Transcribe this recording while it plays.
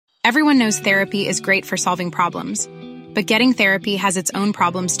Everyone knows therapy is great for solving problems, but getting therapy has its own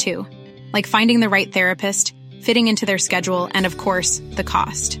problems too, like finding the right therapist, fitting into their schedule, and of course, the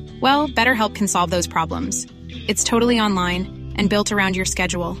cost. Well, BetterHelp can solve those problems. It's totally online and built around your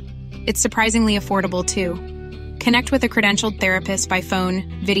schedule. It's surprisingly affordable too. Connect with a credentialed therapist by phone,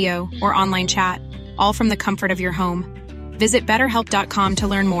 video, or online chat, all from the comfort of your home. Visit BetterHelp.com to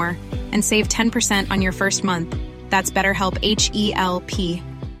learn more and save 10% on your first month. That's BetterHelp, H-E-L-P.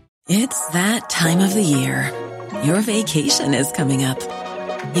 It's that time of the year. Your vacation is coming up.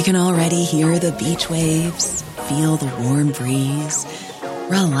 You can already hear the beach waves, feel the warm breeze,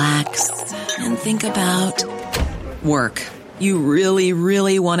 relax, and think about work. You really,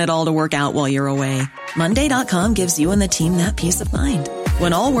 really want it all to work out while you're away. Monday.com gives you and the team that peace of mind.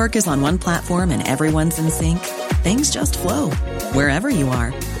 When all work is on one platform and everyone's in sync, things just flow. Wherever you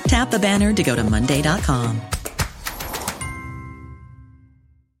are, tap the banner to go to Monday.com.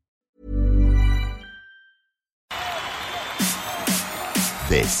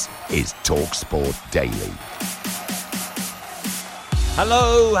 This is TalkSport Daily.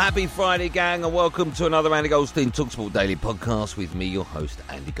 Hello, happy Friday, gang, and welcome to another Andy Goldstein TalkSport Daily podcast with me, your host,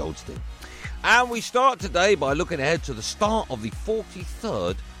 Andy Goldstein. And we start today by looking ahead to the start of the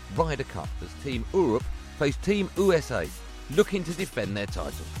 43rd Ryder Cup as Team Europe face Team USA, looking to defend their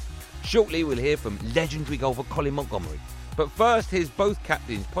title. Shortly, we'll hear from legendary golfer Colin Montgomerie. But first, here's both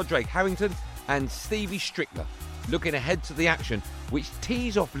captains, Padraig Harrington and Stevie Stricker, looking ahead to the action, which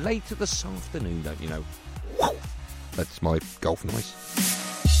tees off later this afternoon, don't you know? That's my golf noise.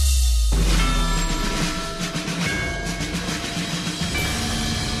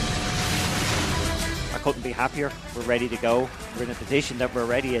 I couldn't be happier. We're ready to go. We're in a position that we're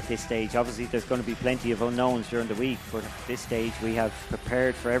ready at this stage. Obviously, there's going to be plenty of unknowns during the week, but at this stage, we have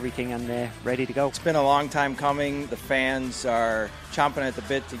prepared for everything and ready to go. It's been a long time coming. The fans are chomping at the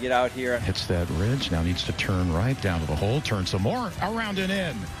bit to get out here. Hits that ridge, now needs to turn right down to the hole, turn some more, around and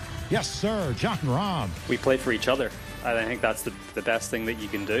in. Yes, sir, Jon Rahm. We play for each other. I think that's the best thing that you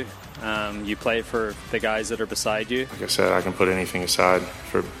can do. You play for the guys that are beside you. Like I said, I can put anything aside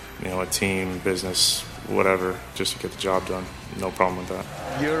for a team, business, whatever, just to get the job done. No problem with that.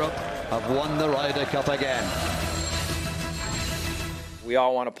 Europe have won the Ryder Cup again. We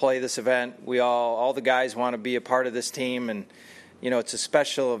all want to play this event. All the guys want to be a part of this team, and it's a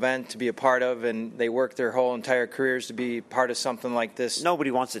special event to be a part of, and they work their whole entire careers to be part of something like this.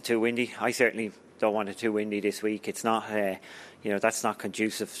 Nobody wants it too windy. I certainly don't want it too windy this week. It's not, that's not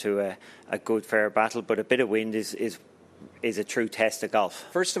conducive to a good, fair battle, but a bit of wind is a true test of golf.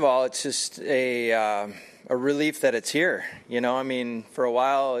 First of all, it's just a relief that it's here. For a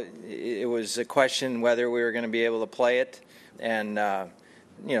while, it was a question whether we were going to be able to play it, and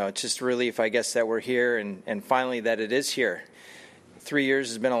it's just a relief, I guess, that we're here, and finally that it is here. 3 years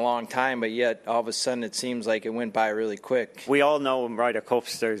has been a long time, but yet all of a sudden it seems like it went by really quick. We all know in Ryder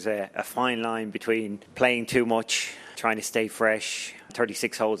Cups there's a fine line between playing too much, trying to stay fresh,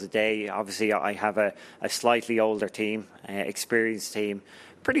 36 holes a day. Obviously, I have a slightly older team, experienced team,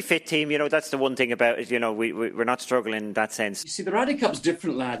 pretty fit team. That's the one thing about it. We're not struggling in that sense. You see, the Ryder Cup's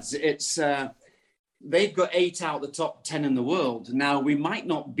different, lads. It's they've got 8 out of the top 10 in the world. Now, we might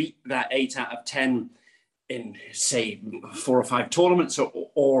not beat that 8 out of 10 in, say, 4 or 5 tournaments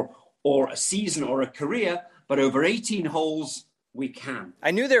or a season or a career, but over 18 holes, we can.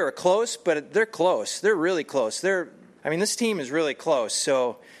 I knew they were close, but they're close. They're really close. This team is really close.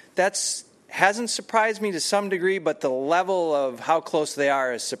 So hasn't surprised me to some degree, but the level of how close they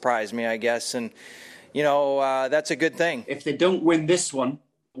are has surprised me, I guess. And, that's a good thing. If they don't win this one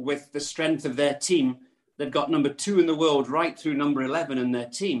with the strength of their team, they've got number 2 in the world right through number 11 in their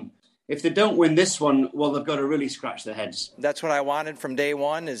team. If they don't win this one, well, they've got to really scratch their heads. That's what I wanted from day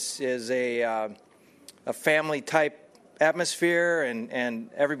one is a family-type atmosphere and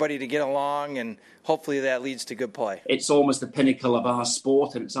everybody to get along, and hopefully that leads to good play. It's almost the pinnacle of our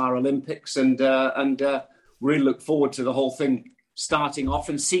sport, and it's our Olympics, and really look forward to the whole thing starting off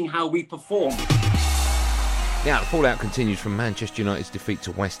and seeing how we perform. Now, the fallout continues from Manchester United's defeat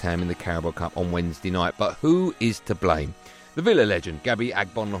to West Ham in the Carabao Cup on Wednesday night, but who is to blame? The Villa legend, Gabby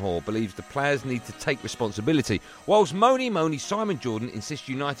Agbonlahor, believes the players need to take responsibility, whilst Moany Simon Jordan insists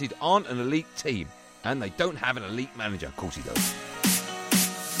United aren't an elite team, and they don't have an elite manager. Of course he does.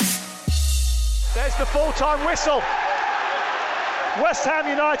 There's the full-time whistle. West Ham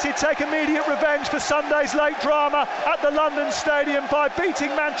United take immediate revenge for Sunday's late drama at the London Stadium by beating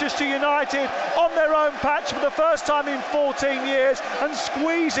Manchester United on their own patch for the first time in 14 years and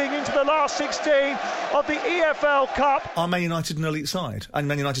squeezing into the last 16 of the EFL Cup. Are Man United an elite side? And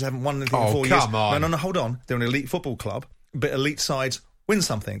Man United haven't won anything in 4 years. Come on. No, hold on. They're an elite football club, but elite sides win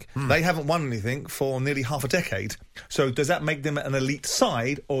something. They haven't won anything for nearly half a decade. So does that make them an elite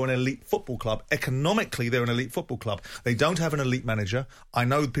side or an elite football club? Economically, they're an elite football club. They don't have an elite manager. I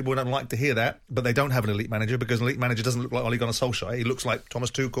know people don't like to hear that, but they don't have an elite manager because an elite manager doesn't look like Ole Gunnar Solskjaer. He looks like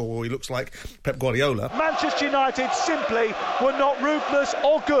Thomas Tuchel or he looks like Pep Guardiola. Manchester United simply were not ruthless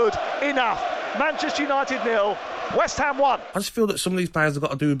or good enough. Manchester United 0, West Ham 1. I just feel that some of these players have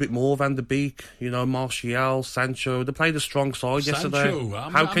got to do a bit more. Van der Beek, Martial, Sancho. They played a strong side yesterday.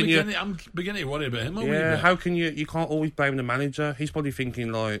 I'm beginning to worry about him. How can you can't always blame the manager. He's probably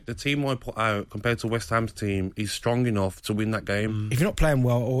thinking like the team I put out compared to West Ham's team is strong enough to win that game. If you're not playing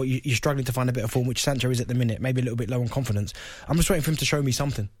well or you're struggling to find a bit of form, which Sancho is at the minute, maybe a little bit low on confidence, I'm just waiting for him to show me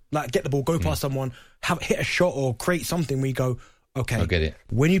something. Like get the ball, go past someone, hit a shot or create something where you go, okay, I get it.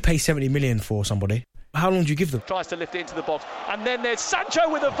 When you pay 70 million for somebody, how long do you give them? Tries to lift it into the box. And then there's Sancho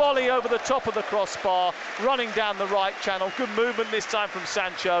with a volley over the top of the crossbar, running down the right channel. Good movement this time from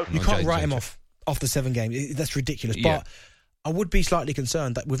Sancho. You can't write him off after 7 games. That's ridiculous. Yeah. But I would be slightly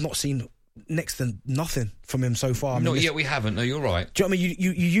concerned that we've not seen next to nothing from him so far. Not yet, we haven't. No, you're right. Do you know what I mean?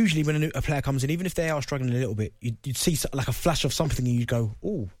 You usually, when a player comes in, even if they are struggling a little bit, you'd see like a flash of something and you'd go,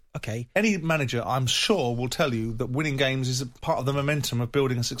 ooh. Okay. Any manager, I'm sure, will tell you that winning games is a part of the momentum of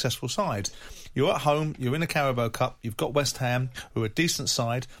building a successful side. You're at home, you're in a Carabao Cup, you've got West Ham, who are a decent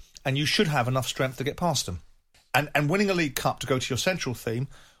side, and you should have enough strength to get past them. And winning a League Cup, to go to your central theme,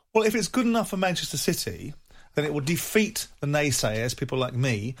 well, if it's good enough for Manchester City, then it will defeat the naysayers, people like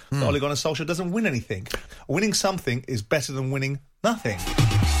me, that Ole Gunnar Solskjaer doesn't win anything. Winning something is better than winning nothing.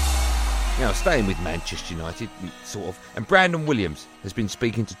 Now, staying with Manchester United, and Brandon Williams has been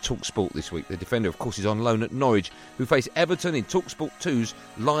speaking to TalkSport this week. The defender, of course, is on loan at Norwich, who face Everton in TalkSport 2's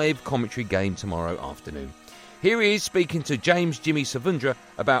live commentary game tomorrow afternoon. Here he is speaking to James Jimmy Savundra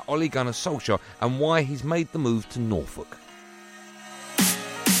about Ole Gunnar Solskjaer and why he's made the move to Norfolk. I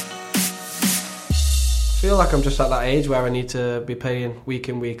feel like I'm just at that age where I need to be playing week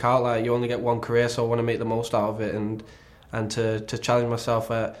in, week out. Like, you only get one career, so I want to make the most out of it, and to challenge myself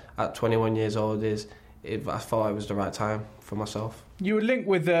at 21 years old I thought it was the right time for myself. You were linked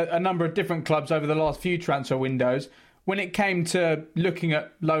with a number of different clubs over the last few transfer windows. When it came to looking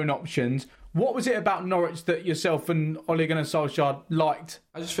at loan options, what was it about Norwich that yourself and Ole Gunnar Solskjaer liked?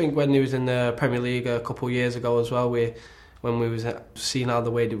 I just think when he was in the Premier League a couple of years ago as well, when we was seeing how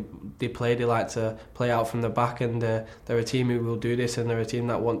the way they play, they like to play out from the back, and they're a team who will do this, and they're a team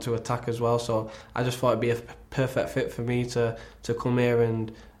that want to attack as well. So I just thought it'd be a perfect fit for me to come here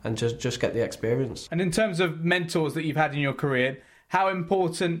and just get the experience. And in terms of mentors that you've had in your career, how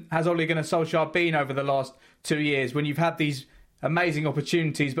important has Ole Gunnar Solskjaer been over the last 2 years when you've had these amazing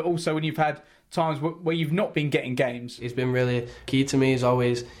opportunities, but also when you've had times where you've not been getting games? He's been really key to me. He's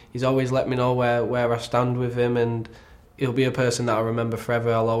always let me know where I stand with him, and he'll be a person that I'll remember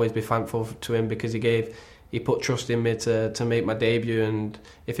forever. I'll always be thankful to him because he put trust in me to make my debut, and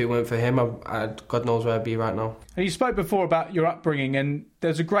if it weren't for him, God knows where I'd be right now. And you spoke before about your upbringing, and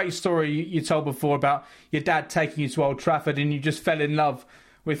there's a great story you told before about your dad taking you to Old Trafford, and you just fell in love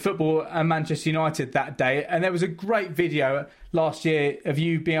with football and Manchester United that day. And there was a great video last year of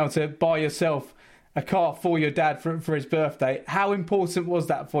you being able to buy yourself a car for your dad for his birthday. How important was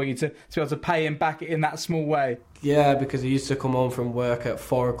that for you to be able to pay him back in that small way? Yeah, because he used to come home from work at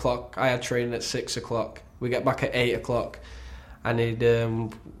 4 o'clock. I had training at 6 o'clock. We get back at 8 o'clock, and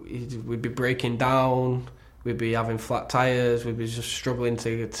we'd be breaking down. We'd be having flat tyres. We'd be just struggling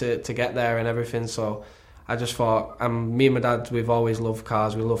to get there and everything. So I just thought, me and my dad, we've always loved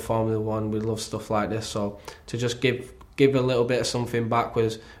cars. We love Formula One. We love stuff like this. So to just give a little bit of something back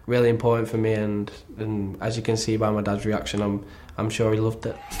was really important for me. And as you can see by my dad's reaction, I'm sure he loved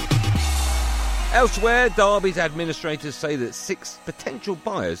it. Elsewhere, Derby's administrators say that 6 potential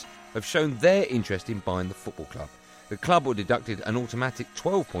buyers have shown their interest in buying the football club. The club were deducted an automatic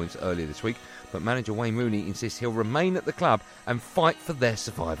 12 points earlier this week, but manager Wayne Rooney insists he'll remain at the club and fight for their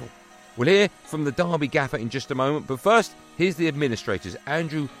survival. We'll hear from the Derby gaffer in just a moment, but first, here's the administrators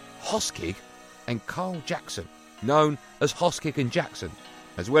Andrew Hoskig and Carl Jackson, known as Hoskig and Jackson,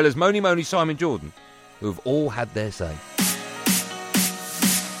 as well as Moni Simon Jordan, who have all had their say.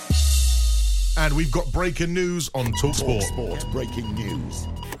 And we've got breaking news on TalkSport. Sport breaking news.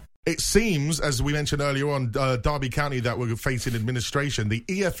 It seems, as we mentioned earlier on, Derby County that were facing administration, the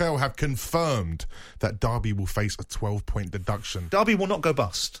EFL have confirmed that Derby will face a 12-point deduction. Derby will not go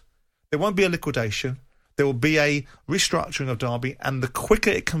bust. There won't be a liquidation. There will be a restructuring of Derby, and the quicker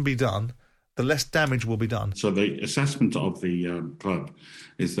it can be done, the less damage will be done. So the assessment of the club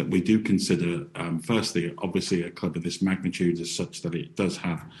is that we do consider, firstly, obviously a club of this magnitude is such that it does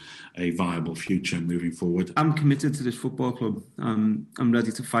have a viable future moving forward. I'm committed to this football club. I'm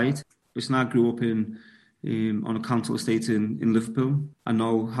ready to fight. Listen, I grew up on a council estate in Liverpool. I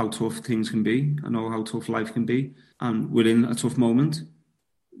know how tough things can be. I know how tough life can be. And we're in a tough moment.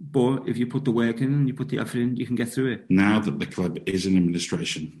 But if you put the work in and you put the effort in, you can get through it. Now that the club is in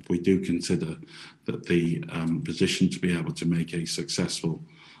administration, we do consider that the position to be able to make a successful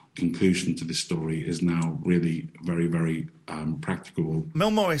conclusion to this story is now really very, very practicable.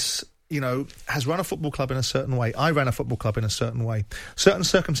 Mel Morris, has run a football club in a certain way. I ran a football club in a certain way. Certain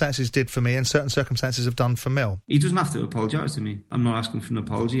circumstances did for me and certain circumstances have done for Mel. He doesn't have to apologise to me. I'm not asking for an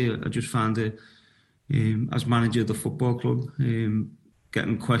apology. I just found it, as manager of the football club,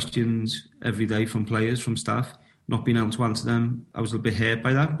 getting questions every day from players, from staff, not being able to answer them. I was a bit hurt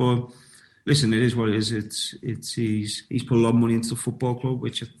by that. But listen, it is what it is. He's put a lot of money into the football club,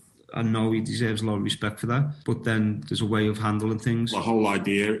 which I know he deserves a lot of respect for that. But then there's a way of handling things. The whole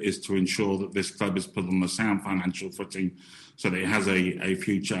idea is to ensure that this club is put on a sound financial footing so that it has a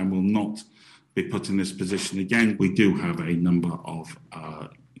future and will not be put in this position again. We do have a number of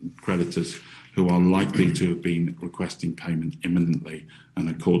creditors who are likely to have been requesting payment imminently, and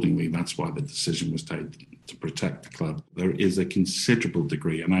accordingly that's why the decision was taken to protect the club. There is a considerable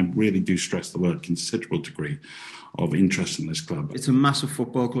degree, and I really do stress the word considerable degree, of interest in this club. It's a massive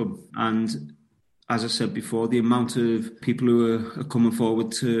football club, and as I said before, the amount of people who are coming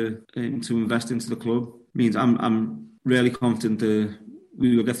forward to invest into the club means I'm really confident that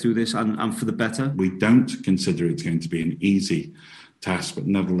we will get through this and for the better. We don't consider it's going to be an easy task, but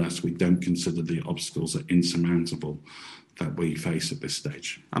nevertheless we don't consider the obstacles are insurmountable that we face at this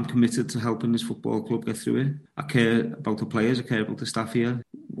stage. I'm committed to helping this football club get through it. I care about the players, I care about the staff here.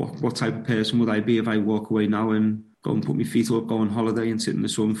 What type of person would I be if I walk away now and go and put my feet up, go on holiday and sit in the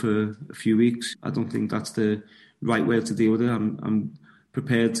sun for a few weeks? I don't think that's the right way to deal with it. I'm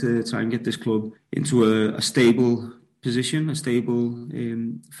prepared to try and get this club into a stable position,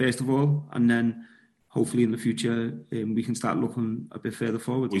 first of all, and then hopefully in the future we can start looking a bit further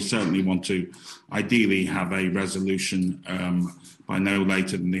forward. We certainly want to ideally have a resolution by no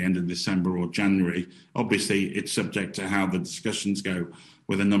later than the end of December or January. Obviously it's subject to how the discussions go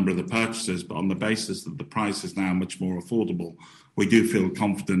with a number of the purchasers, but on the basis that the price is now much more affordable, we do feel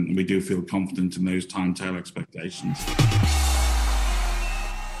confident, and we do feel confident in those timetable expectations.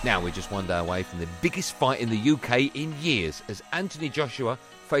 Now we're just one day away from the biggest fight in the UK in years as Anthony Joshua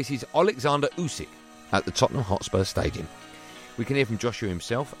faces Alexander Usyk at the Tottenham Hotspur Stadium. We can hear from Joshua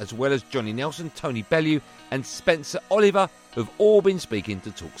himself, as well as Johnny Nelson, Tony Bellew and Spencer Oliver, who've all been speaking to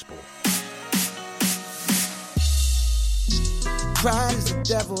TalkSport. Pride is the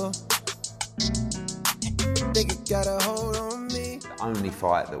devil. Think it got a hold on me. The only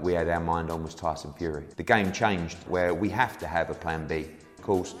fight that we had our mind on was Tyson Fury. The game changed where we have to have a plan B. Of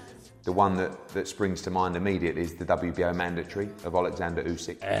course, the one that springs to mind immediately is the WBO mandatory of Alexander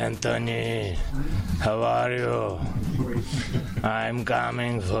Usyk. Anthony, how are you? I'm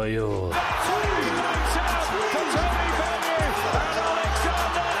coming for you.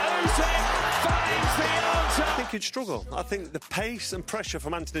 I think he'd struggle. I think the pace and pressure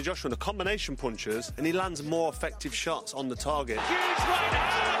from Anthony Joshua and the combination punches, and he lands more effective shots on the target. Huge right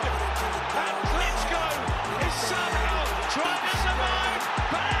hand, and Klitschko is somehow trying to survive,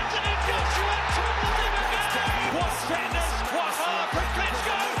 but Anthony Joshua toppled him again. What fitness, what heart from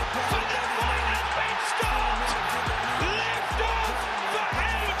Klitschko, but the fight has been stopped. Lift off for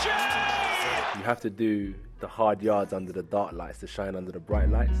AJ. You have to do the hard yards under the dark lights to shine under the bright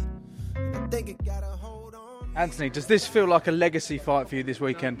lights. Anthony, does this feel like a legacy fight for you this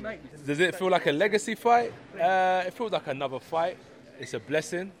weekend? Does it feel like a legacy fight? It feels like another fight. It's a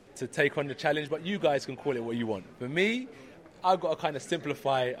blessing to take on the challenge, but you guys can call it what you want. For me, I've got to kind of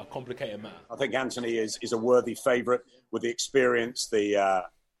simplify a complicated matter. I think Anthony is a worthy favourite with the experience, the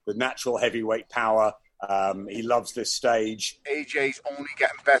natural heavyweight power. He loves this stage. AJ's only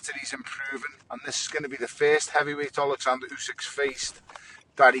getting better, he's improving, and this is going to be the first heavyweight Alexander Usyk's faced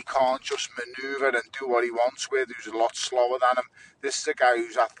that he can't just manoeuvre and do what he wants with, who's a lot slower than him. This is a guy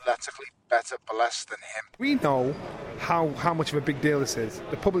who's athletically better blessed than him. We know how much of a big deal this is.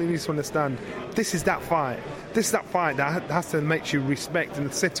 The public needs to understand this is that fight. This is that fight that has to make you respect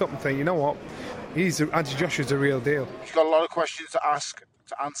and sit up and think, you know what, Anthony Joshua's a real deal. He's got a lot of questions to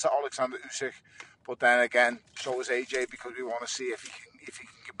answer Alexander Usyk, but then again, so is AJ, because we want to see if he can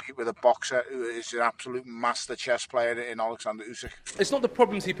compete with a boxer who is an absolute master chess player in Alexander Usyk. It's not the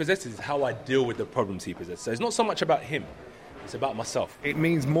problems he possesses, it's how I deal with the problems he possesses. So it's not so much about him, it's about myself. It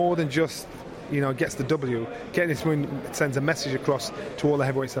means more than just gets the W. Getting this win sends a message across to all the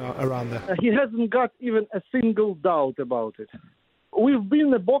heavyweights around there. He hasn't got even a single doubt about it. We've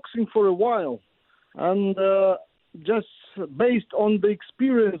been in boxing for a while, and just based on the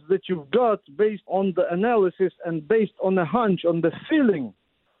experience that you've got, based on the analysis and based on a hunch, on the feeling,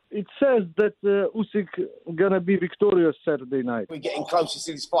 it says that Usyk gonna be victorious Saturday night. We're getting closer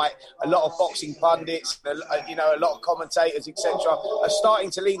to this fight. A lot of boxing pundits, a lot of commentators, etc., are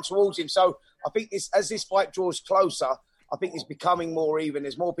starting to lean towards him. So I think as this fight draws closer, I think it's becoming more even.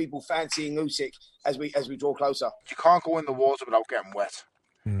 There's more people fancying Usyk as we draw closer. You can't go in the water without getting wet.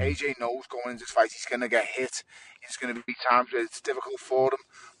 AJ knows going into this fight he's going to get hit. There's going to be times where it's difficult for him,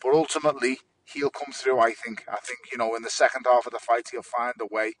 but ultimately he'll come through. I think in the second half of the fight he'll find a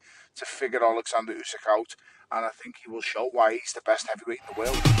way to figure Alexander Usyk out, and I think he will show why he's the best heavyweight in the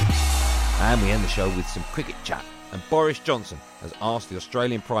world. And we end the show with some cricket chat. And Boris Johnson has asked the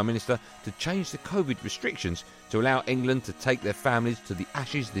Australian Prime Minister to change the COVID restrictions to allow England to take their families to the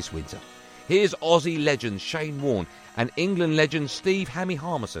Ashes this winter. Here's Aussie legend Shane Warne and England legend Steve Hammy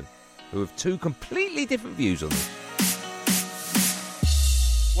Harmison, who have two completely different views on this.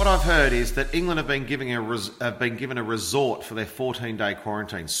 What I've heard is that England have been given a resort for their 14-day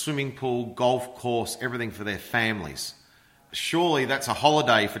quarantine. Swimming pool, golf course, everything for their families. Surely that's a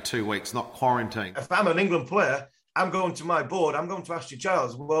holiday for 2 weeks, not quarantine. If I'm an England player, I'm going to my board, I'm going to Ashley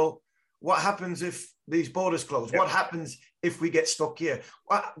Giles, well, what happens if these borders close? What happens if we get stuck here?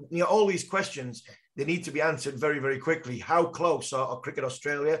 All these questions, they need to be answered very, very quickly. How close are Cricket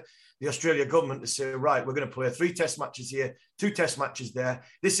Australia, the Australia government, to say, right, we're going to play 3 test matches here, 2 test matches there.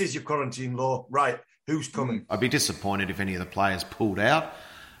 This is your quarantine law. Right, who's coming? I'd be disappointed if any of the players pulled out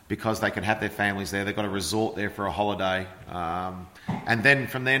because they can have their families there. They've got a resort there for a holiday. And then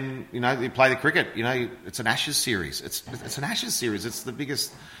from then, you play the cricket. It's an Ashes series. It's an Ashes series. It's the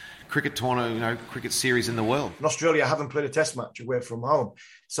biggest cricket tournament, cricket series in the world. In Australia, haven't played a test match away from home.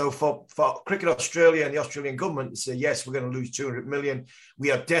 So for Cricket Australia and the Australian government to say, yes, we're going to lose 200 million,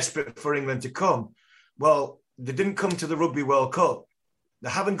 we are desperate for England to come. Well, they didn't come to the Rugby World Cup. They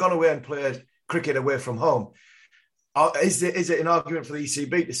haven't gone away and played cricket away from home. Is it an argument for the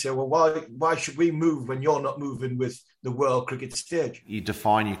ECB to say, well, why should we move when you're not moving with the world cricket stage? You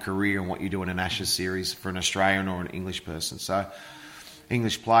define your career and what you do in an Ashes series for an Australian or an English person. So,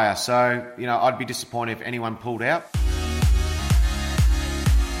 English player. So, I'd be disappointed if anyone pulled out.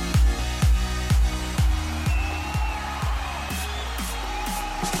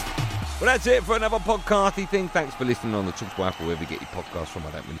 Well, that's it for another podcasty thing. Thanks for listening on the TalkSport app or wherever you get your podcasts from.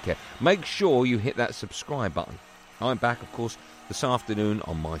 I don't really care. Make sure you hit that subscribe button. I'm back, of course, this afternoon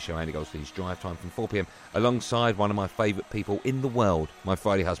on my show, Andy Goldstein's Drive Time from 4 p.m, alongside one of my favourite people in the world, my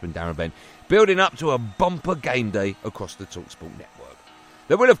Friday husband, Darren Bent, building up to a bumper game day across the TalkSport network.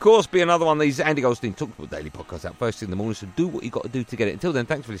 There will, of course, be another one of these Andy Goldstein TalkSport daily podcasts out first thing in the morning, so do what you've got to do to get it. Until then,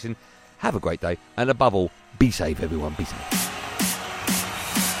 thanks for listening. Have a great day. And above all, be safe, everyone. Be safe.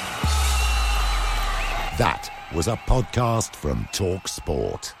 That was a podcast from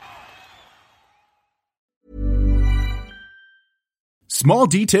TalkSport. Small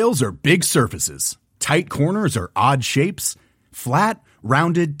details are big surfaces. Tight corners are odd shapes. Flat,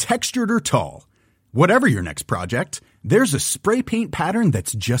 rounded, textured, or tall. Whatever your next project, there's a spray paint pattern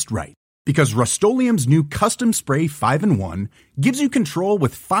that's just right. Because Rust-Oleum's new Custom Spray 5-in-1 gives you control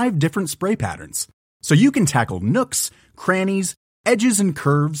with 5 different spray patterns. So you can tackle nooks, crannies, edges, and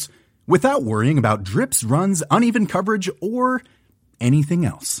curves without worrying about drips, runs, uneven coverage, or anything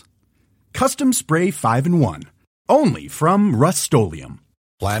else. Custom Spray 5-in-1. Only from Rust-Oleum.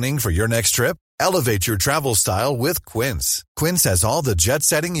 Planning for your next trip? Elevate your travel style with Quince. Quince has all the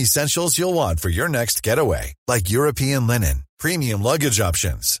jet-setting essentials you'll want for your next getaway, like European linen, premium luggage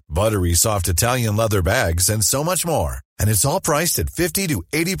options, buttery soft Italian leather bags, and so much more. And it's all priced at 50 to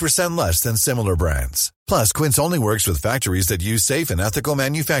 80% less than similar brands. Plus, Quince only works with factories that use safe and ethical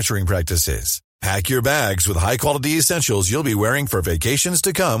manufacturing practices. Pack your bags with high-quality essentials you'll be wearing for vacations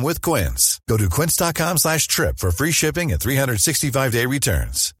to come with Quince. Go to quince.com/trip for free shipping and 365-day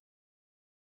returns.